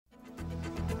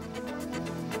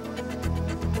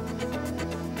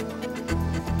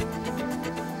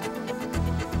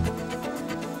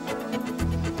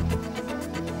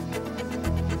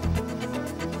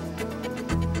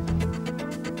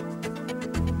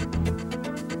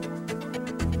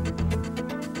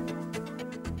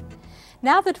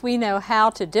Now that we know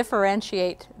how to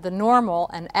differentiate the normal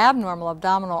and abnormal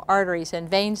abdominal arteries and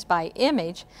veins by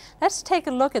image, let's take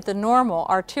a look at the normal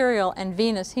arterial and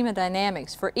venous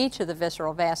hemodynamics for each of the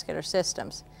visceral vascular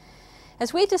systems.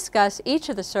 As we discuss each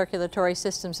of the circulatory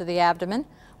systems of the abdomen,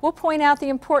 we'll point out the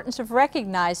importance of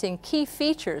recognizing key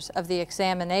features of the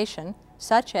examination,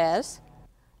 such as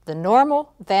the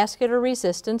normal vascular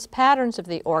resistance patterns of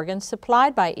the organs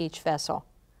supplied by each vessel,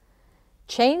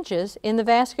 changes in the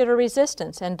vascular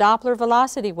resistance and Doppler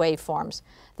velocity waveforms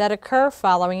that occur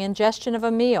following ingestion of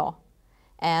a meal,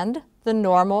 and the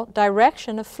normal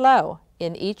direction of flow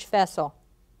in each vessel.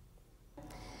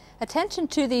 Attention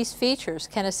to these features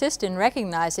can assist in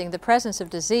recognizing the presence of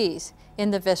disease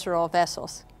in the visceral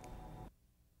vessels.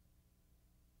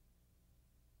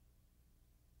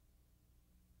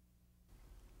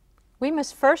 We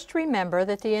must first remember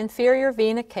that the inferior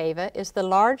vena cava is the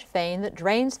large vein that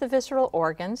drains the visceral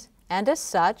organs and as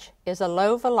such is a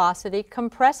low-velocity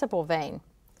compressible vein.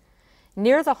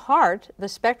 Near the heart, the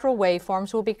spectral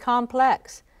waveforms will be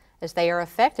complex as they are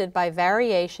affected by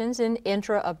variations in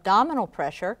intra-abdominal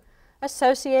pressure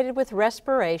associated with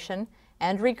respiration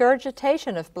and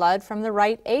regurgitation of blood from the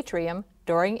right atrium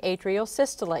during atrial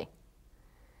systole.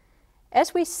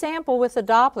 As we sample with the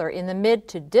Doppler in the mid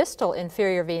to distal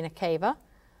inferior vena cava,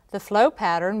 the flow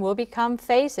pattern will become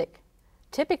phasic,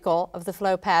 typical of the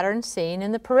flow pattern seen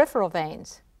in the peripheral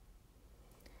veins.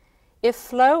 If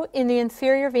flow in the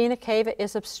inferior vena cava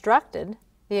is obstructed,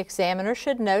 the examiner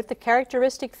should note the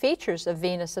characteristic features of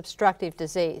venous obstructive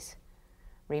disease.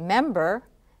 Remember,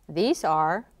 these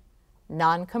are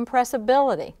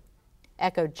non-compressibility,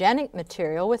 echogenic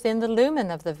material within the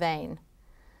lumen of the vein,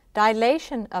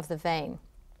 dilation of the vein,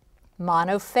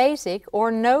 monophasic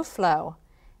or no flow,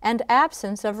 and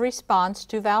absence of response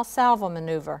to Valsalva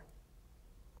maneuver.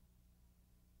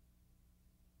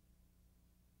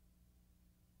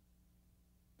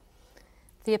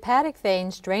 The hepatic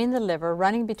veins drain the liver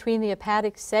running between the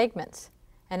hepatic segments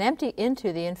and empty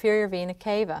into the inferior vena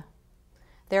cava.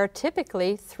 There are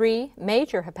typically three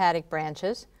major hepatic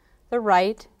branches, the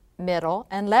right, middle,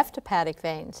 and left hepatic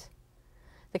veins.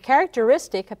 The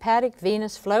characteristic hepatic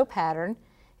venous flow pattern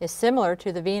is similar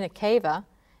to the vena cava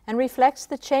and reflects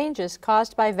the changes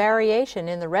caused by variation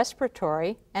in the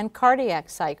respiratory and cardiac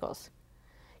cycles.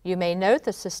 You may note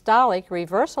the systolic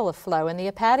reversal of flow in the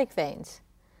hepatic veins.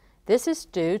 This is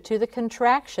due to the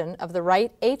contraction of the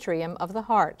right atrium of the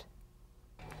heart.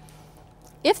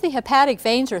 If the hepatic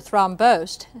veins are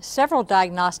thrombosed, several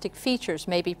diagnostic features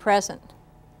may be present.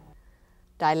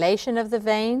 Dilation of the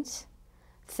veins,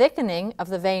 thickening of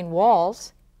the vein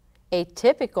walls,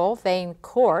 atypical vein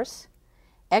course,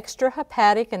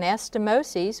 extrahepatic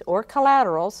anastomoses or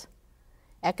collaterals,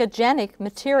 echogenic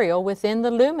material within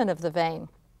the lumen of the vein.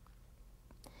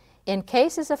 In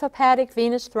cases of hepatic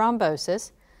venous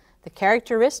thrombosis, the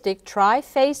characteristic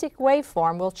triphasic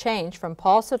waveform will change from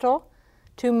pulsatile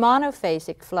to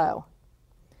monophasic flow.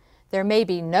 There may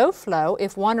be no flow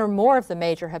if one or more of the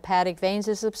major hepatic veins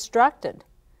is obstructed.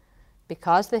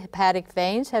 Because the hepatic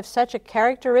veins have such a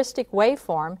characteristic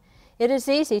waveform, it is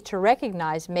easy to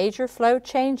recognize major flow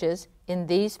changes in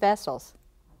these vessels.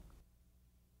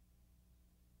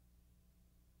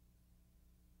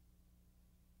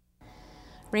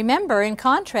 Remember, in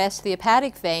contrast to the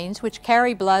hepatic veins, which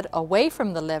carry blood away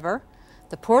from the liver,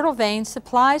 the portal vein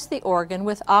supplies the organ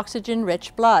with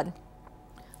oxygen-rich blood.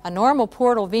 A normal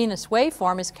portal venous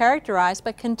waveform is characterized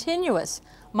by continuous,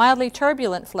 mildly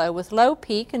turbulent flow with low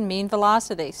peak and mean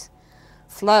velocities.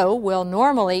 Flow will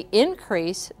normally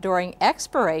increase during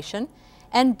expiration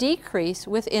and decrease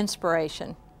with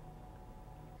inspiration.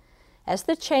 As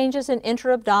the changes in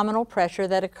intra-abdominal pressure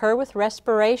that occur with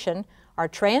respiration are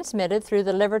transmitted through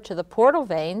the liver to the portal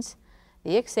veins,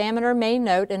 the examiner may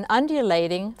note an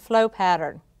undulating flow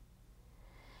pattern.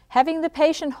 Having the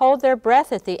patient hold their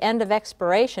breath at the end of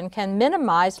expiration can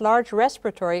minimize large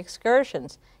respiratory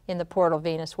excursions in the portal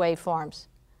venous waveforms.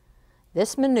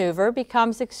 This maneuver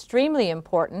becomes extremely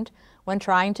important when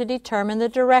trying to determine the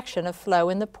direction of flow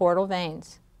in the portal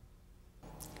veins.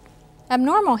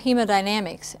 Abnormal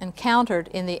hemodynamics encountered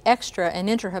in the extra and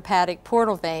intrahepatic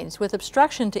portal veins with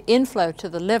obstruction to inflow to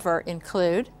the liver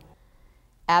include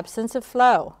absence of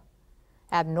flow,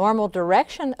 abnormal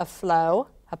direction of flow,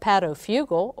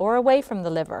 hepatofugal or away from the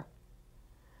liver,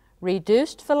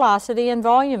 reduced velocity and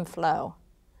volume flow,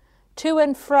 to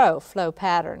and fro flow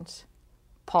patterns,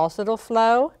 pulsatile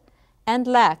flow, and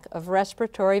lack of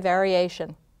respiratory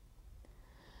variation.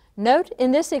 Note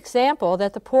in this example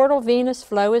that the portal venous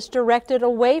flow is directed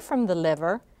away from the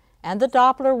liver and the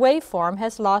Doppler waveform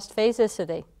has lost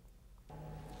phasicity.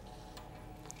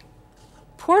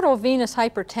 Portal venous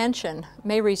hypertension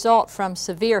may result from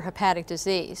severe hepatic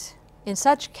disease. In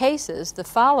such cases, the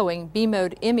following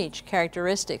B-mode image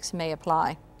characteristics may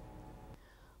apply.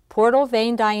 Portal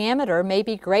vein diameter may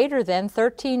be greater than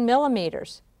 13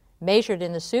 millimeters, measured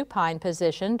in the supine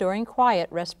position during quiet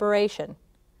respiration.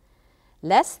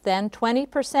 Less than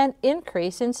 20%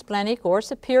 increase in splenic or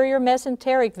superior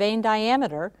mesenteric vein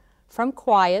diameter from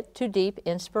quiet to deep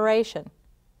inspiration.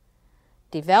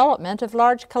 Development of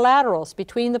large collaterals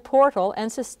between the portal and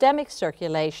systemic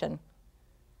circulation.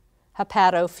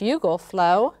 Hepatofugal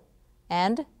flow,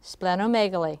 and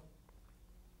splenomegaly.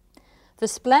 The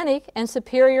splenic and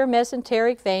superior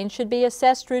mesenteric veins should be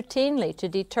assessed routinely to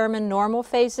determine normal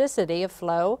phasicity of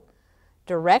flow,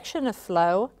 direction of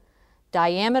flow,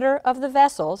 diameter of the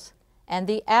vessels, and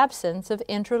the absence of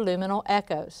intraluminal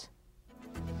echoes.